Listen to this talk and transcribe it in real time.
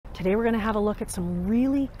Today we're going to have a look at some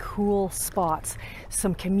really cool spots,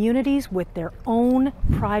 some communities with their own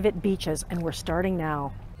private beaches, and we're starting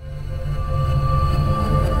now.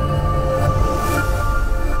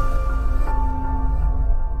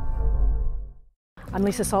 I'm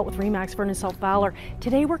Lisa Salt with Remax Vernon Fowler.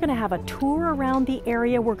 Today we're going to have a tour around the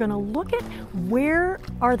area. We're going to look at where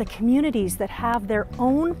are the communities that have their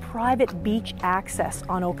own private beach access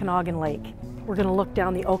on Okanagan Lake. We're going to look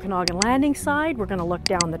down the Okanagan Landing side, we're going to look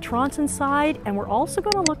down the Tronson side, and we're also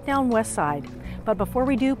going to look down West side. But before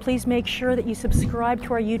we do, please make sure that you subscribe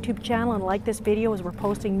to our YouTube channel and like this video as we're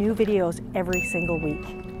posting new videos every single week.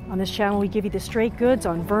 On this channel, we give you the straight goods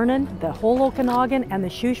on Vernon, the whole Okanagan, and the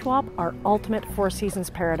Shuswap, our ultimate Four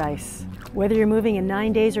Seasons paradise. Whether you're moving in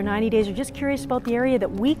 9 days or 90 days or just curious about the area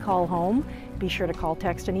that we call home, be sure to call,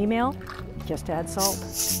 text, and email. Just add salt.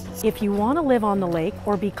 If you want to live on the lake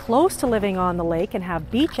or be close to living on the lake and have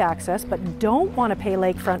beach access but don't want to pay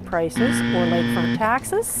lakefront prices or lakefront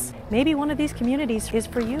taxes, maybe one of these communities is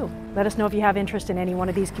for you. Let us know if you have interest in any one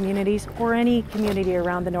of these communities or any community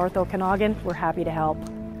around the North Okanagan. We're happy to help.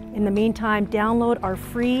 In the meantime, download our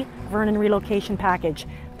free Vernon relocation package.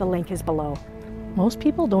 The link is below. Most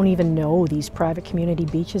people don't even know these private community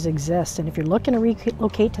beaches exist, and if you're looking to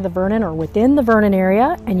relocate to the Vernon or within the Vernon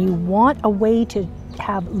area and you want a way to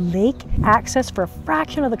have lake access for a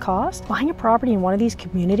fraction of the cost, buying a property in one of these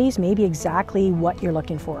communities may be exactly what you're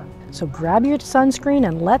looking for. So grab your sunscreen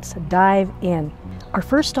and let's dive in. Our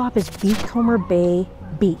first stop is Beachcomber Bay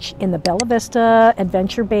Beach in the Bella Vista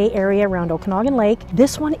Adventure Bay area around Okanagan Lake.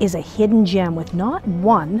 This one is a hidden gem with not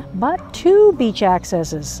one, but two beach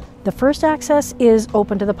accesses. The first access is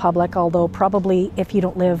open to the public, although probably if you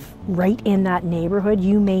don't live right in that neighborhood,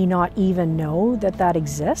 you may not even know that that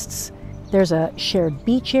exists. There's a shared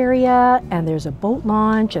beach area and there's a boat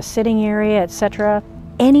launch, a sitting area, etc.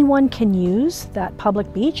 Anyone can use that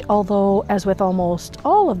public beach, although as with almost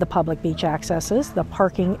all of the public beach accesses, the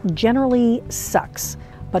parking generally sucks.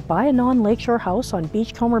 But buy a non-lakeshore house on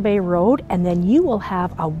Beachcomber Bay Road and then you will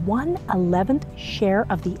have a 1/11th share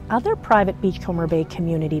of the other private Beachcomber Bay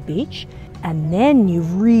community beach, and then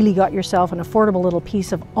you've really got yourself an affordable little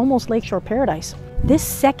piece of almost lakeshore paradise. This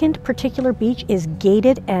second particular beach is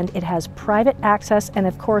gated and it has private access and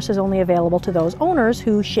of course is only available to those owners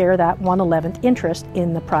who share that 1/11th interest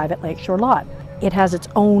in the private lakeshore lot. It has its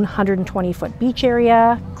own 120-foot beach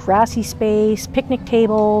area, grassy space, picnic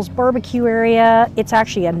tables, barbecue area. It's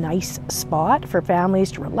actually a nice spot for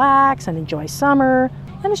families to relax and enjoy summer.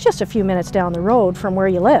 And it's just a few minutes down the road from where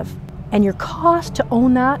you live. And your cost to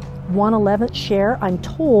own that 1/11th share, I'm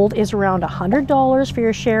told, is around $100 for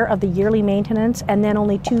your share of the yearly maintenance and then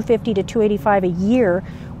only $250 to $285 a year,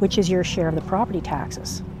 which is your share of the property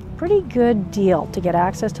taxes. Pretty good deal to get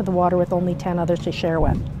access to the water with only 10 others to share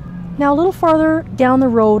with. Now a little farther down the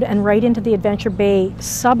road and right into the Adventure Bay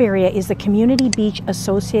sub-area is the community beach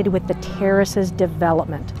associated with the Terraces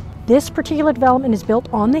development. This particular development is built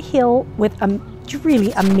on the hill with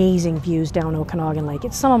really amazing views down Okanagan Lake.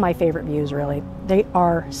 It's some of my favorite views, really. They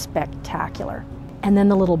are spectacular. And then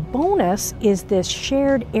the little bonus is this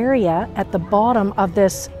shared area at the bottom of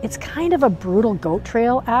this. It's kind of a brutal goat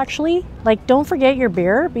trail, actually. Like, don't forget your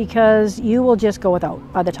beer because you will just go without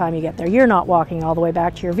by the time you get there. You're not walking all the way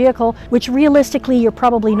back to your vehicle, which realistically, you're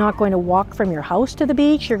probably not going to walk from your house to the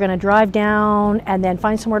beach. You're going to drive down and then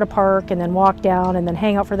find somewhere to park and then walk down and then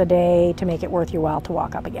hang out for the day to make it worth your while to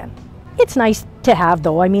walk up again. It's nice to have,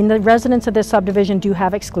 though. I mean, the residents of this subdivision do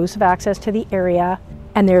have exclusive access to the area.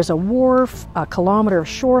 And there's a wharf, a kilometer of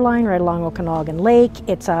shoreline right along Okanagan Lake.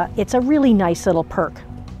 It's a really nice little perk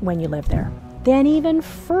when you live there. Then even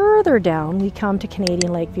further down, we come to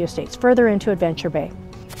Canadian Lakeview Estates, further into Adventure Bay.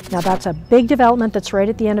 Now that's a big development that's right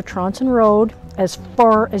at the end of Tronson Road, as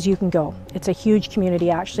far as you can go. It's a huge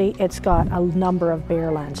community, actually. It's got a number of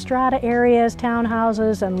bare land strata areas,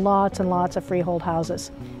 townhouses, and lots of freehold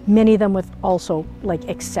houses. Many of them with also like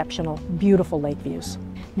exceptional, beautiful lake views.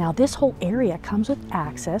 Now this whole area comes with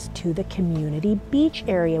access to the community beach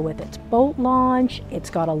area with its boat launch. It's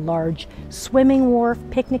got a large swimming wharf,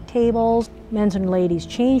 picnic tables, men's and ladies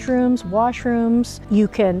change rooms, washrooms. You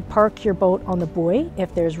can park your boat on the buoy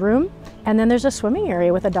if there's room. And then there's a swimming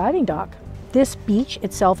area with a diving dock. This beach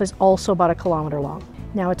itself is also about 1 kilometer long.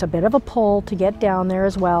 Now it's a bit of a pull to get down there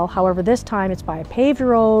as well. However, this time it's by a paved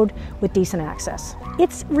road with decent access.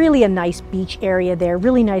 It's really a nice beach area there,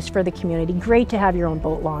 really nice for the community. Great to have your own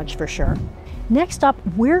boat launch for sure. Next up,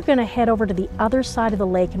 we're going to head over to the other side of the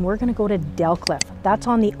lake and we're going to go to Delcliffe. That's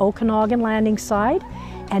on the Okanagan Landing side.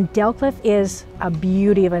 And Delcliffe is a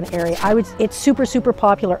beauty of an area. It's super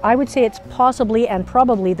popular. I would say it's possibly and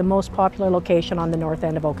probably the most popular location on the north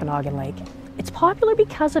end of Okanagan Lake. It's popular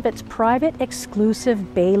because of its private,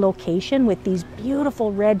 exclusive bay location with these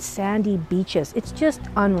beautiful red sandy beaches. It's just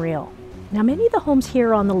unreal. Now, many of the homes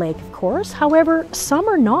here are on the lake, of course. However, some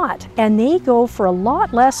are not, and they go for a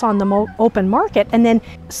lot less on the open market. And then,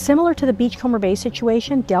 similar to the Beachcomber Bay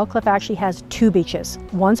situation, Delcliffe actually has two beaches.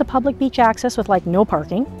 One's a public beach access with like no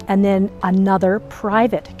parking, and then another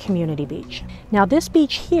private community beach. Now, this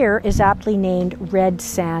beach here is aptly named Red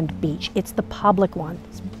Sand Beach. It's the public one.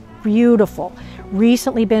 It's beautiful.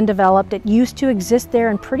 Recently been developed. It used to exist there,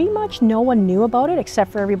 and pretty much no one knew about it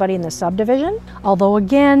except for everybody in the subdivision. Although,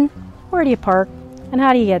 again, where do you park and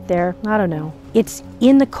how do you get there? I don't know. It's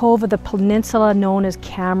in the cove of the peninsula known as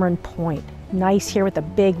Cameron Point. Nice here with the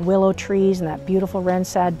big willow trees and that beautiful Red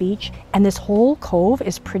Sand Beach. And this whole cove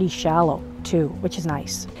is pretty shallow too, which is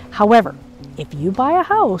nice. However, if you buy a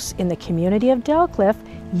house in the community of Delcliffe,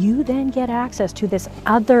 you then get access to this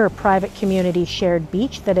other private community shared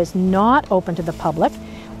beach that is not open to the public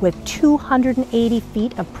with 280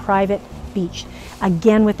 feet of private beach.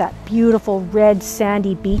 Again, with that beautiful red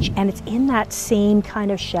sandy beach, and it's in that same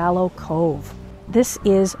kind of shallow cove. This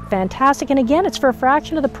is fantastic, and again, it's for a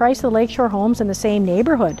fraction of the price of the lakeshore homes in the same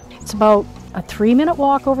neighborhood. It's about a 3-minute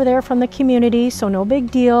walk over there from the community, so no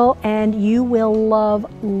big deal, and you will love,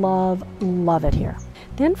 love, love it here.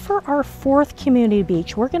 Then for our fourth community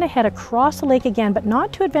beach, we're going to head across the lake again, but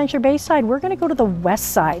not to Adventure Bay side. We're going to go to the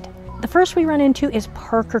west side. The first we run into is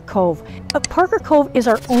Parker Cove. But Parker Cove is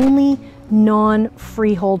our only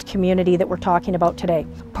non-freehold community that we're talking about today.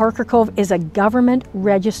 Parker Cove is a government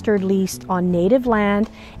registered lease on native land,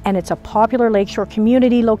 and it's a popular lakeshore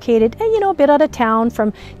community located, a bit out of town.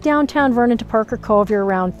 From downtown Vernon to Parker Cove, you're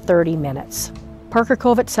around 30 minutes. Parker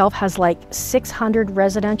Cove itself has like 600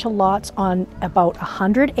 residential lots on about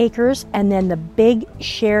 100 acres, and then the big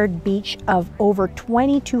shared beach of over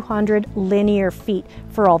 2,200 linear feet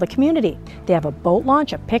for all the community. They have a boat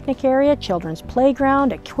launch, a picnic area, children's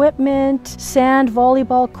playground, equipment, sand,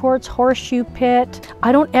 volleyball courts, horseshoe pit.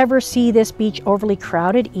 I don't ever see this beach overly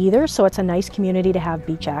crowded either, so it's a nice community to have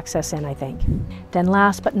beach access in, I think. Then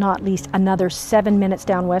last but not least, another 7 minutes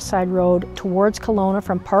down West Side Road towards Kelowna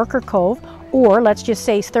from Parker Cove, or let's just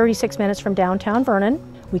say 36 minutes from downtown Vernon,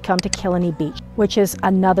 we come to Killiney Beach, which is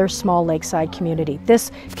another small lakeside community.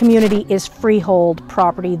 This community is freehold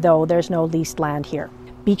property, though there's no leased land here.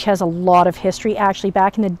 Beach has a lot of history. Actually,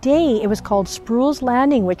 back in the day, it was called Sproul's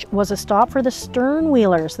Landing, which was a stop for the stern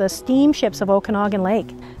wheelers, the steamships of Okanagan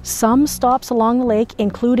Lake. Some stops along the lake,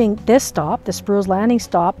 including this stop, the Sproul's Landing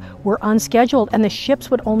stop, were unscheduled, and the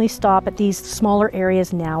ships would only stop at these smaller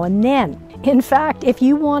areas now and then. In fact, if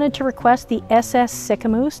you wanted to request the SS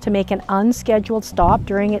Sicamous to make an unscheduled stop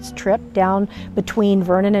during its trip down between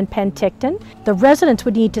Vernon and Penticton, the residents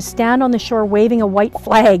would need to stand on the shore waving a white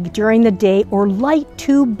flag during the day or light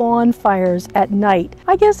 2 bonfires at night.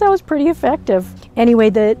 I guess that was pretty effective. Anyway,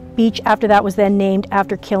 the beach after that was then named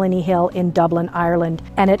after Killiney Hill in Dublin, Ireland,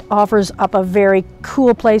 and it offers up a very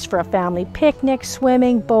cool place for a family picnic,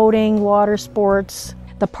 swimming, boating, water sports.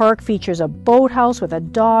 The park features a boathouse with a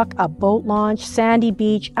dock, a boat launch, sandy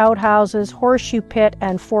beach, outhouses, horseshoe pit,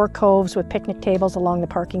 and 4 coves with picnic tables along the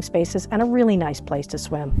parking spaces, and a really nice place to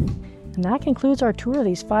swim. And that concludes our tour of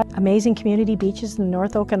these 5 amazing community beaches in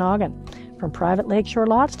North Okanagan. From private lakeshore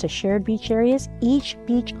lots to shared beach areas, each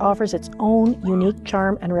beach offers its own unique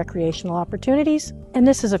charm and recreational opportunities. And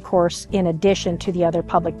this is, of course, in addition to the other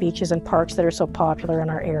public beaches and parks that are so popular in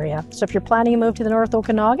our area. So if you're planning a move to the North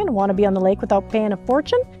Okanagan and want to be on the lake without paying a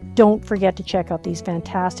fortune, don't forget to check out these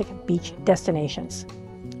fantastic beach destinations.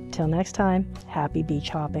 Till next time, happy beach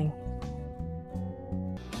hopping.